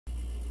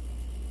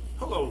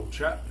Hello,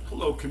 chat.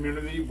 Hello,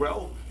 community.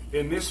 Well,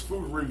 in this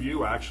food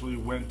review, I actually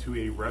went to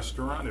a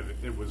restaurant.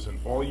 It was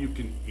an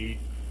all-you-can-eat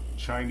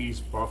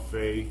Chinese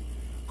buffet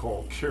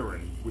called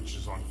Kiren, which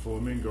is on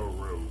Flamingo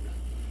Road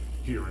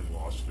here in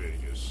Las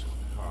Vegas.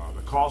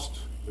 The cost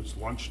is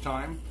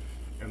lunchtime,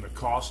 and the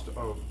cost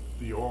of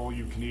the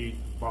all-you-can-eat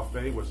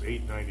buffet was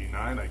 $8.99.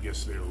 I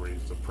guess they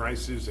raised the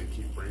prices. They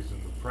keep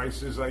raising the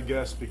prices, I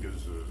guess,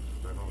 because of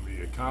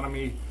the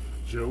economy.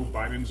 Joe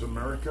Biden's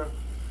America.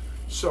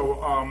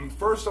 So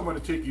first I'm going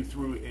to take you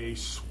through a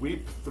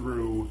sweep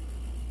through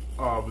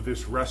of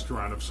this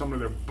restaurant, of some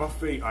of their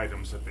buffet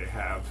items that they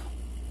have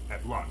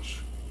at lunch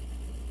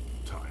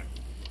time.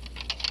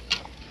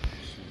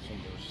 See some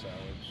of their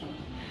salads.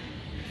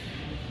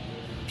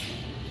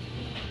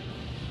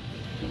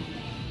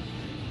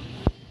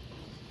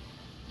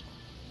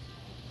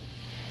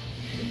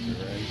 Get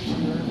their eggs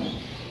here.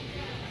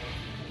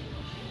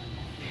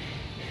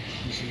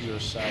 This is their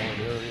salad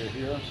area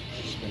here.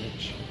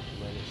 Spinach,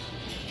 lettuce.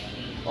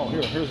 Oh,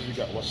 here's you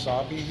got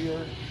wasabi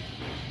here.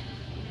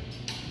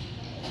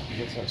 You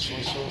get that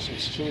soy sauce.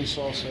 It's chili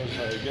sauce.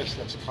 I guess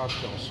that's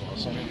cocktail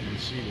sauce. I didn't even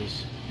see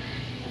this.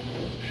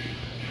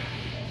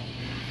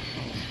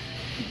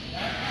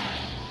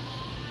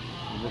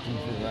 You're looking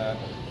for that.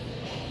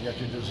 You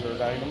got your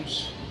dessert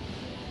items.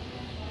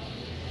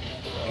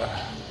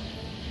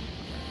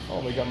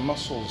 Oh, they got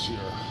mussels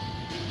here.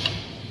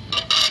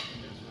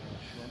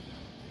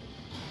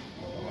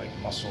 I like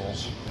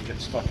mussels. They get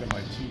stuck in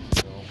my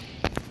teeth, so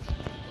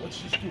let's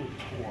just do a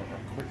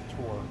quick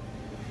tour.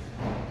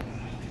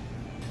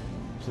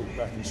 Take it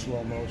back in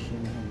slow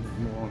motion.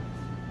 More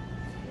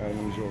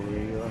items over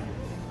here.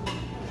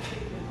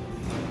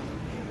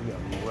 We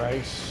got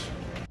rice.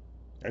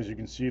 As you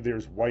can see,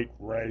 there's white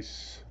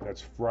rice.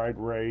 That's fried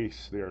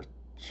rice. There's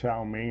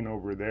chow mein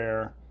over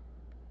there.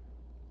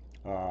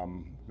 I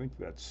think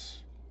that's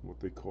what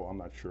they call, I'm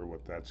not sure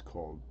what that's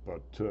called,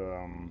 but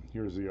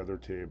here's the other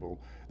table.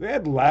 They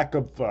had lack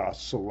of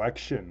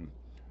selection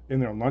in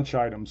their lunch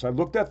items. I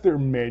looked at their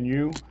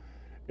menu,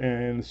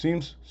 and it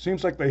seems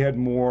like they had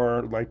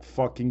more like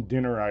fucking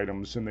dinner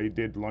items than they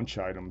did lunch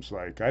items.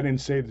 Like, I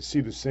didn't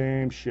see the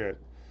same shit.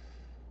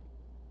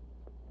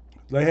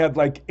 They had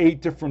like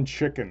 8 different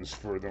chickens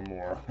for them,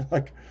 or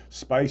like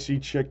spicy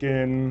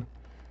chicken,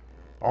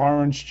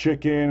 orange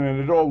chicken, and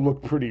it all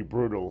looked pretty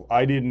brutal.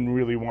 I didn't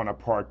really want to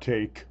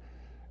partake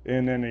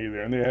in any of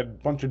there. And they had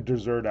a bunch of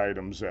dessert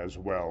items as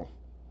well.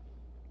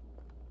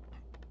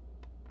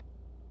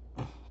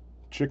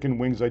 Chicken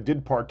wings. I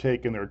did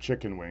partake in their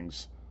chicken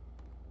wings.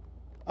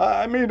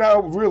 I mean, I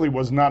really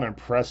was not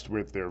impressed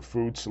with their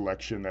food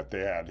selection that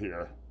they had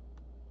here.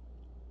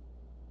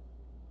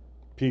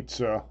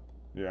 Pizza,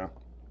 yeah.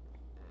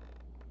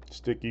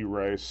 Sticky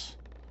rice.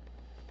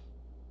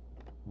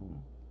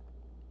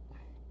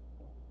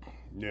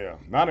 Yeah,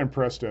 not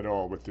impressed at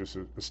all with this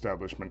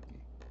establishment.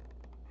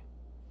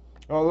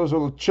 Oh, those are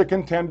the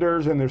chicken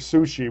tenders and their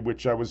sushi,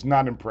 which I was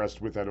not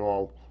impressed with at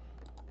all.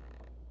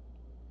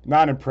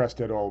 Not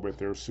impressed at all with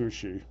their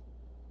sushi.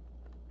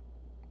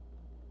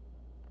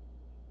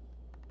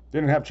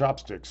 Didn't have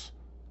chopsticks.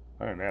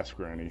 I didn't ask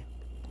for any.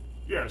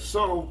 Yeah,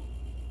 so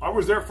I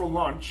was there for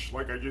lunch,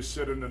 like I just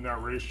said in the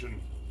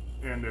narration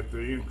and at the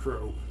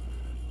intro.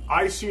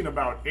 I seen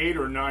about 8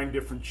 or 9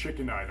 different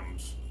chicken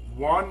items.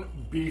 One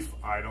beef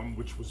item,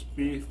 which was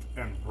beef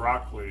and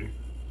broccoli.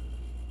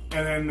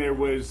 And then there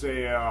was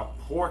a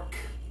pork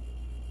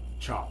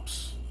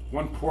chops.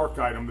 One pork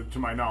item, to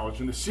my knowledge.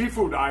 And the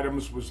seafood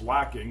items was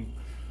lacking.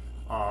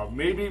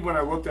 Maybe when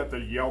I looked at the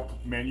Yelp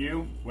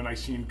menu, when I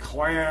seen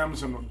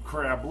clams and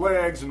crab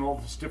legs and all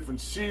this different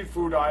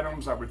seafood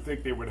items, I would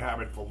think they would have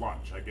it for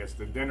lunch. I guess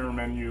the dinner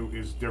menu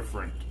is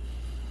different.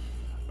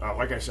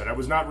 Like I said, I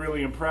was not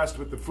really impressed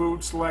with the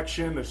food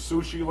selection. The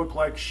sushi looked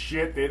like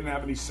shit. They didn't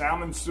have any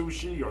salmon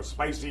sushi or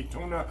spicy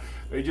tuna.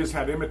 They just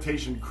had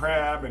imitation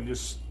crab and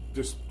just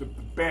the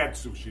bad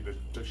sushi,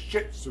 the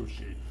shit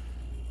sushi.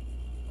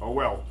 Oh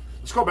well,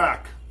 let's go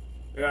back.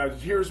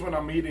 Here's when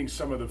I'm eating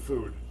some of the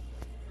food.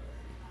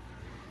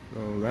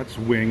 Oh, that's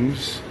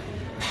wings,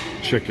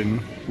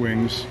 chicken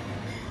wings.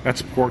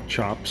 That's pork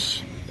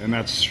chops, and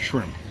that's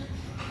shrimp.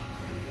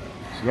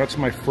 So that's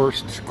my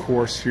first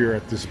course here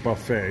at this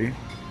buffet,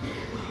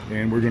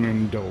 and we're gonna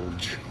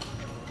indulge.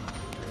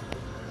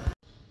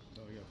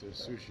 Oh, we got the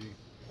sushi.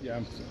 Yeah,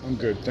 I'm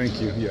good,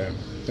 thank you. Yeah,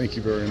 thank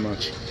you very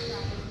much.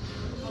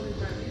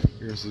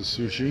 Here's the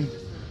sushi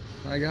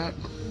I got.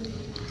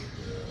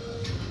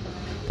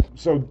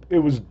 So it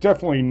was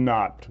definitely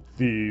not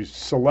the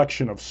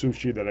selection of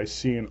sushi that I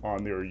seen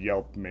on their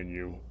Yelp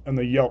menu. And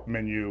the Yelp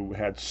menu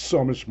had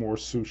so much more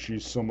sushi,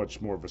 so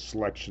much more of a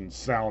selection,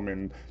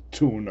 salmon,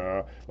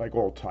 tuna, like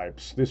all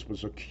types. This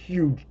was a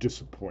huge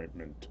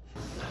disappointment.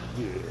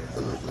 Yeah,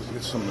 let's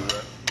get some of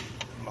that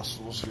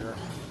mussels here.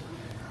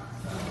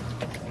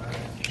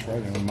 Try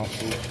the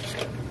mussels.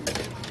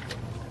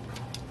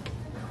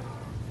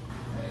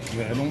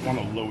 Yeah, I don't want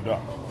to load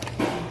up.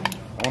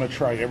 I want to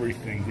try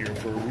everything here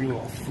for a real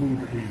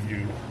food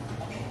review.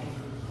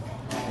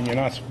 And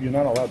you're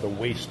not allowed to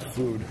waste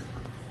food.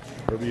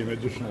 There'll be an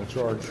additional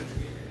charge.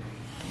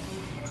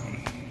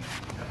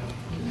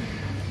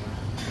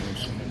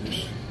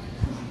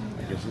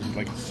 This is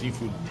like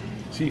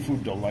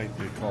seafood delight,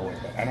 they call it.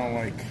 But I don't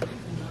like.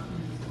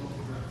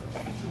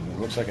 It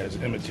looks like it has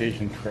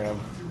imitation crab.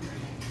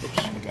 Oops,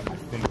 I got my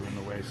finger in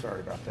the way. Sorry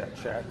about that,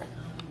 chat.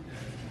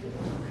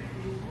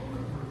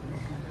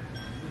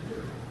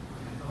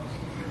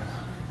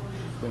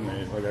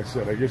 Then like I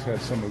said, I just had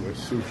some of the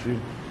sushi.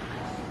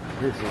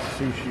 Here's the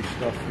sushi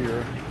stuff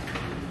here.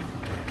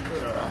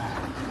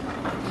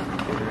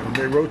 And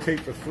they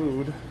rotate the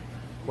food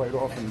quite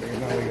often.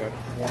 Now we got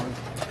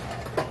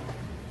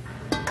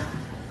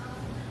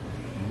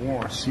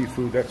more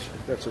seafood.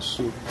 That's a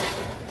soup.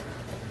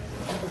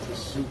 That's a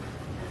soup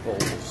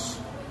bowls.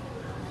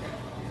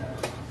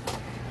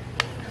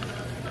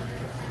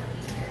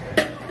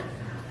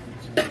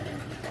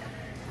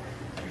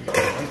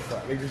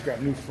 They just got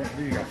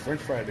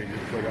French fries they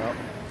just put out.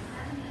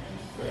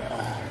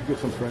 Get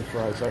some French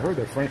fries. I heard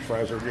that French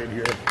fries are good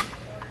here.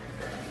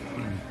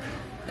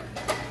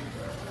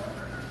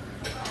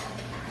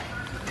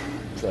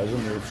 So I was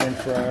into a French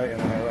fry,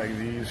 and I like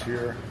these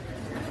here.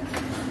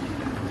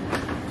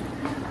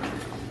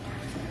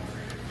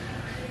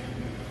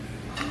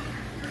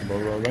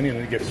 But I need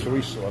to get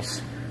soy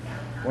sauce.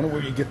 I wonder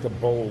where you get the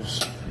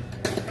bowls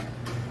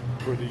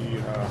for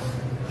the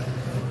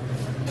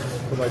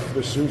like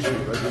the sushi.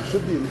 Like it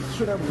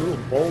should have a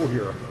little bowl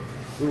here,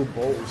 little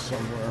bowls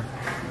somewhere.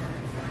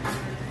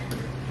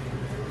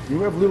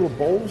 You have little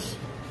bowls?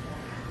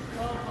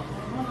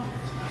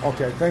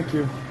 Okay, thank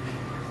you.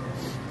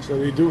 So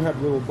they do have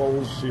little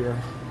bowls here.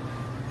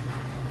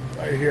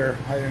 Right here.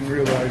 I didn't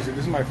realize it.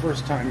 This is my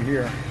first time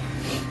here.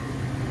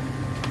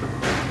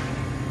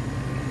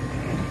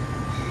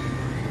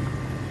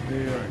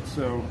 Alright,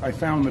 so I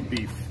found the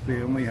beef.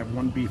 They only have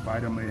one beef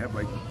item. They have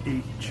like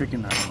 8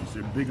 chicken items.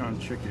 They're big on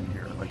chicken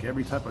here. Like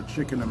every type of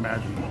chicken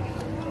imaginable.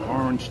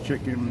 Orange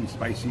chicken,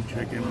 spicy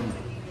chicken.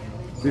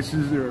 This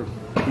is their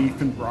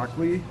beef and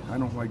broccoli. I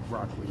don't like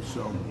broccoli,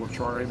 so we'll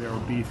try their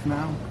beef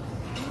now.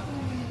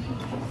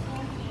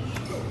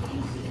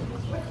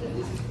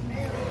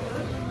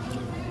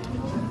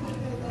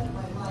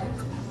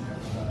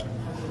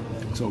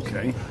 It's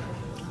okay.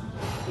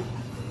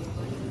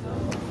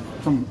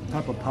 Some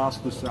type of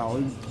pasta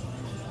salad.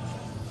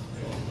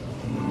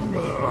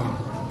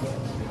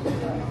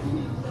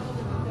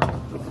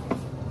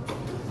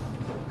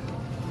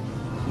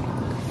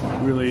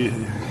 Really, I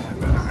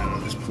don't know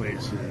what this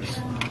place is.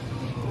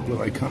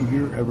 Will I come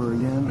here ever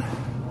again?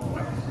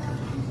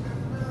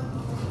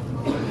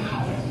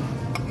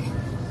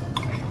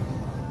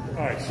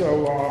 Alright,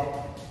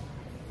 so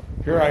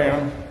here I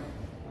am. In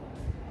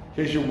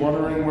case you're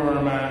wondering where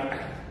I'm at.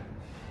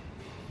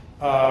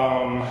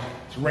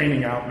 It's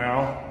raining out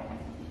now.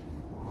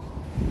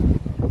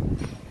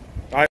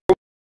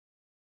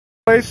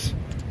 Place,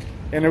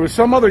 and there was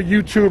some other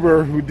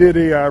YouTuber who did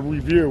a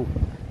review,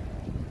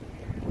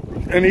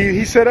 and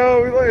he said,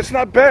 "Oh, it's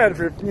not bad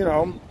if you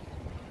know."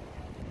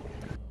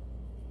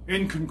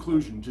 In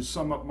conclusion, to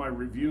sum up my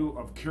review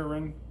of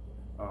Kiren,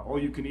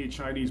 all-you-can-eat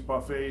Chinese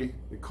buffet,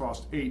 it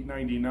cost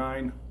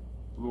 $8.99,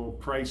 a little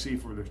pricey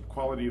for the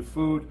quality of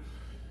food.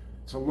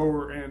 It's a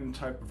lower-end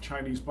type of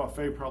Chinese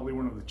buffet, probably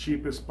one of the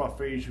cheapest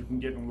buffets you can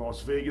get in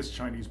Las Vegas,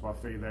 Chinese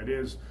buffet that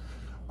is.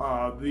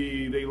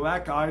 They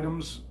lack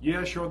items.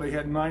 Yeah, sure, they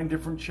had 9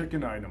 different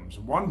chicken items,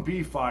 1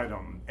 beef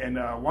item, and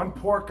 1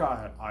 pork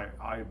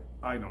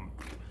item,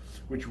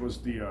 which was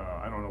the,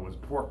 I don't know, it was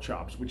pork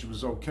chops, which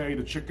was okay.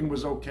 The chicken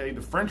was okay.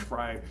 The French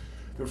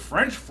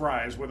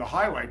fries were the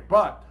highlight,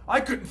 but I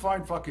couldn't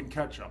find fucking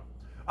ketchup.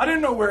 I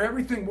didn't know where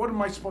everything, what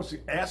am I supposed to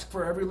ask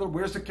for every little,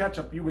 where's the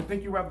ketchup? You would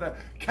think you have the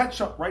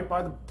ketchup right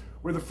by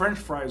where the French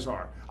fries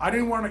are. I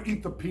didn't want to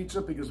eat the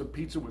pizza because the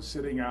pizza was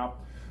sitting out.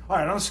 All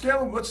right, on a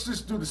scale of, let's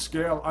just do the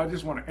scale. I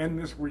just want to end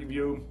this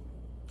review.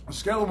 On a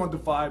scale of 1 to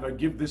 5, I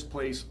give this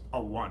place a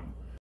 1.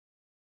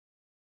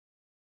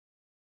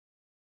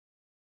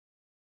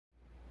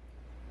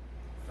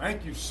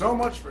 Thank you so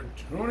much for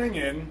tuning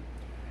in,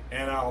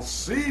 and I'll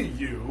see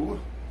you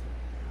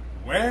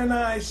when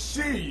I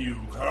see you.